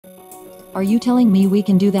Are you telling me we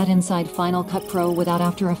can do that inside Final Cut Pro without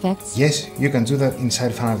After Effects? Yes, you can do that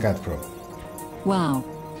inside Final Cut Pro. Wow.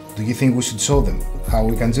 Do you think we should show them how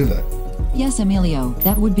we can do that? Yes, Emilio,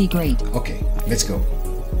 that would be great. Okay, let's go.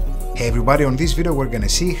 Hey everybody, on this video we're gonna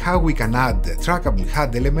see how we can add the trackable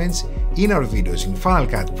HUD elements in our videos in Final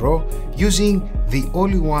Cut Pro using the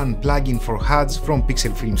all-in-one plugin for HUDs from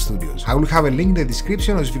Pixel Film Studios. I will have a link in the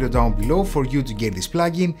description of this video down below for you to get this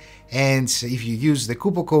plugin, and if you use the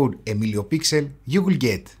coupon code EmilioPixel, you will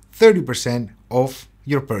get 30% off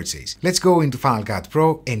your purchase. Let's go into Final Cut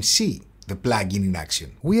Pro and see the plugin in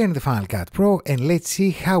action. We are in the Final Cut Pro and let's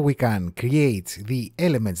see how we can create the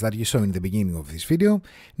elements that you saw in the beginning of this video.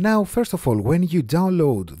 Now, first of all, when you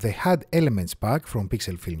download the HUD Elements pack from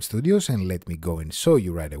Pixel Film Studios, and let me go and show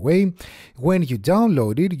you right away, when you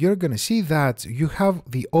download it, you're gonna see that you have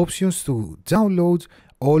the options to download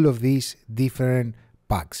all of these different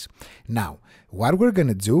packs. Now, what we're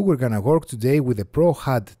gonna do, we're gonna work today with a Pro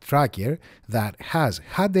HUD tracker that has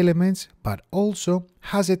HUD elements but also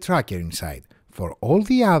has a tracker inside. For all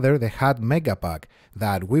the other, the HUD Mega Pack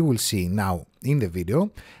that we will see now in the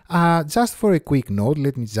video, just for a quick note,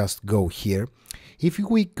 let me just go here. If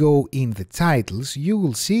we go in the titles, you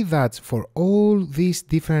will see that for all these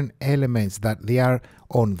different elements that they are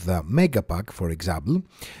on the Mega Pack, for example,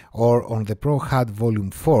 or on the Pro HUD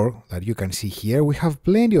Volume 4 that you can see here, we have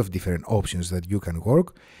plenty of different options that you can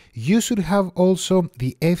work. You should have also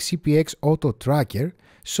the FCPX Auto Tracker,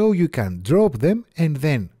 so you can drop them and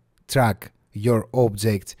then track your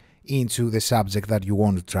object into the subject that you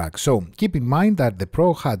want to track. So keep in mind that the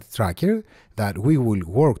Pro HUD tracker that we will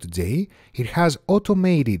work today, it has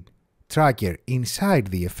automated tracker inside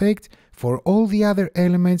the effect. For all the other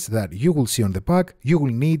elements that you will see on the pack, you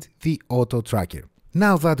will need the auto tracker.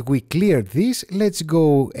 Now that we cleared this, let's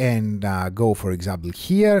go and go, for example,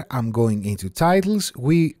 here. I'm going into titles.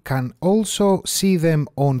 We can also see them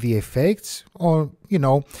on the effects, or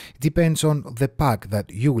depends on the pack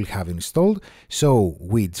that you will have installed. So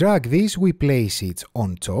we drag this, we place it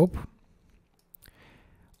on top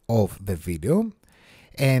of the video,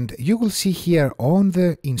 and you will see here on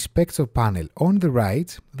the inspector panel on the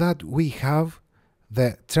right that we have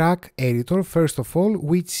the track editor, first of all,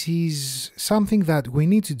 which is something that we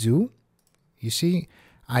need to do. You see,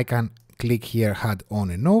 I can click here HUD on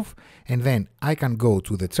and off, and then I can go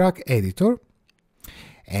to the track editor,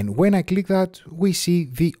 and when I click that, we see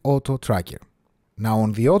the auto tracker. Now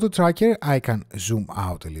on the auto tracker, I can zoom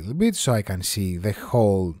out a little bit so I can see the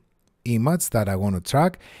whole image that I want to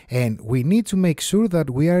track, and we need to make sure that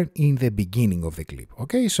we are in the beginning of the clip.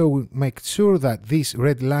 Okay, so we make sure that this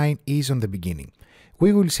red line is on the beginning.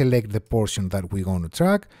 We will select the portion that we want to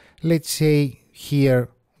track. Let's say here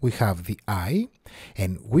we have the eye,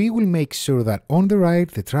 and we will make sure that on the right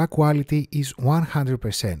the track quality is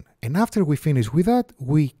 100%. And after we finish with that,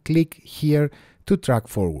 we click here to track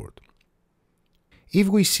forward. If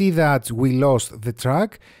we see that we lost the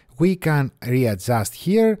track, we can readjust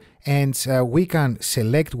here, and we can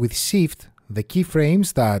select with Shift the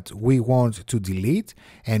keyframes that we want to delete,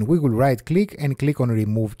 and we will right click and click on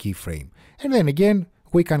remove keyframe. And then again,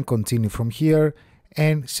 we can continue from here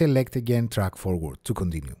and select again track forward to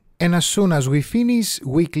continue. And as soon as we finish,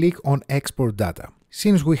 we click on export data.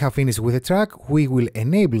 Since we have finished with the track, we will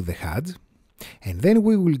enable the HUD, and then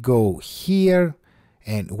we will go here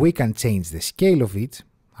and we can change the scale of it.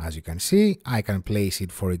 As you can see, I can place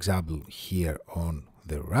it, for example, here on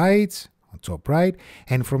the right, on top right,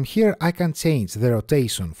 and from here I can change the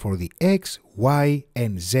rotation for the X, Y,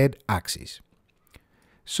 and Z axis.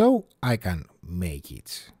 So I can make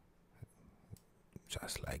it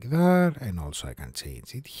just like that, and also I can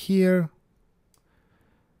change it here.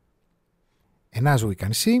 And as we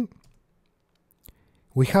can see,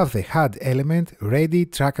 we have the HUD element ready,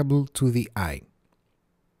 trackable to the eye.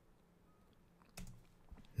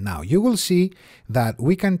 Now you will see that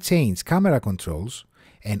we can change camera controls,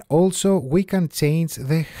 and also we can change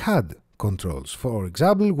the HUD controls. For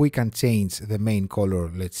example, we can change the main color,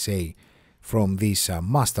 let's say from this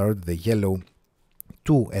mustard, the yellow,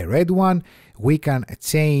 to a red one. We can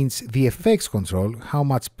change the effects control, how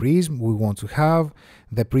much prism we want to have,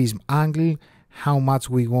 the prism angle, how much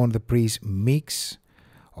we want the prism mix,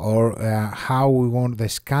 or how we want the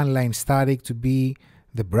scanline static to be,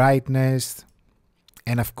 the brightness,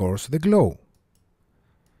 and of course the glow.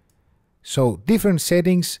 So different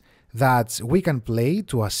settings that we can play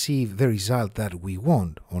to achieve the result that we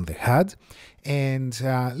want on the HUD. And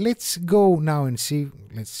let's go now and see.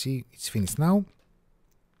 Let's see, it's finished now.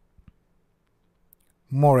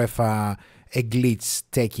 More of a glitch,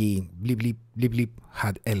 techie, blip blip blip blip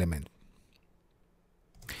HUD element.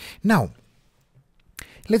 Now,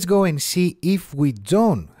 Let's go and see if we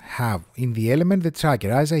don't have in the element the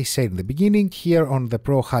tracker. As I said in the beginning, here on the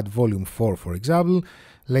Pro HUD Volume 4, for example,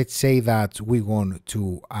 let's say that we want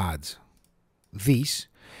to add this,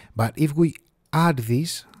 but if we add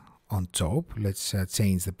this on top, let's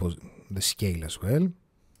change the scale as well.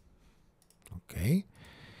 Okay,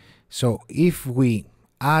 so if we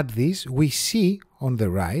add this, we see on the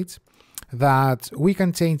right that we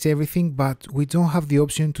can change everything, but we don't have the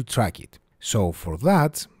option to track it. So for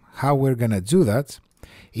that, how we're gonna do that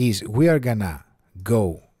is we are gonna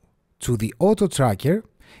go to the auto tracker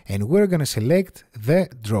and we're gonna select the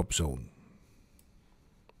drop zone.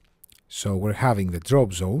 So we're having the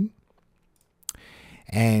drop zone,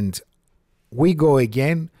 and we go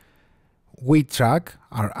again, we track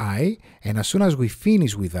our eye, and as soon as we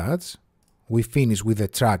finish with that, we finish with the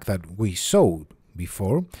track that we showed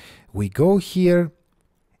before, we go here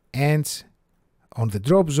and on the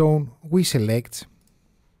drop zone we select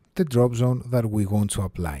the drop zone that we want to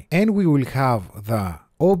apply, and we will have the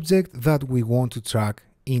object that we want to track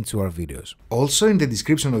into our videos. Also, in the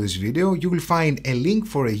description of this video you will find a link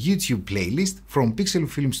for a YouTube playlist from Pixel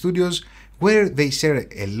Film Studios where they share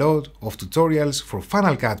a lot of tutorials for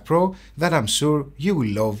Final Cut Pro that I'm sure you will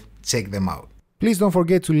love. Check them out. Please don't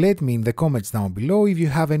forget to let me in the comments down below if you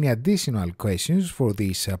have any additional questions for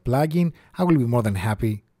this plugin. I will be more than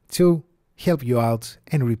happy to help you out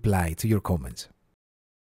and reply to your comments.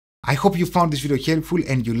 I hope you found this video helpful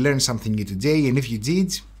and you learned something new today, and if you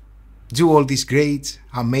did, do all this great,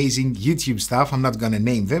 amazing YouTube stuff. I'm not gonna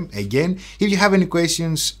name them again. If you have any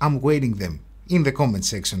questions, I'm waiting them in the comment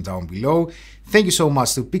section down below. Thank you so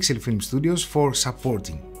much to Pixel Film Studios for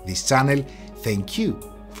supporting this channel. Thank you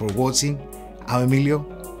for watching. I'm Emilio,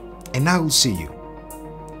 and I will see you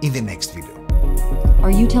in the next video.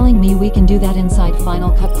 Are you telling me we can do that inside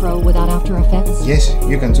Final Cut Pro without After Effects? Yes,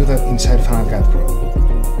 you can do that inside Final Cut Pro.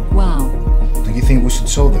 Wow. Do you think we should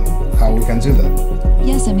show them how we can do that?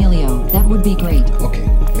 Yes, Emilio, that would be great. Okay,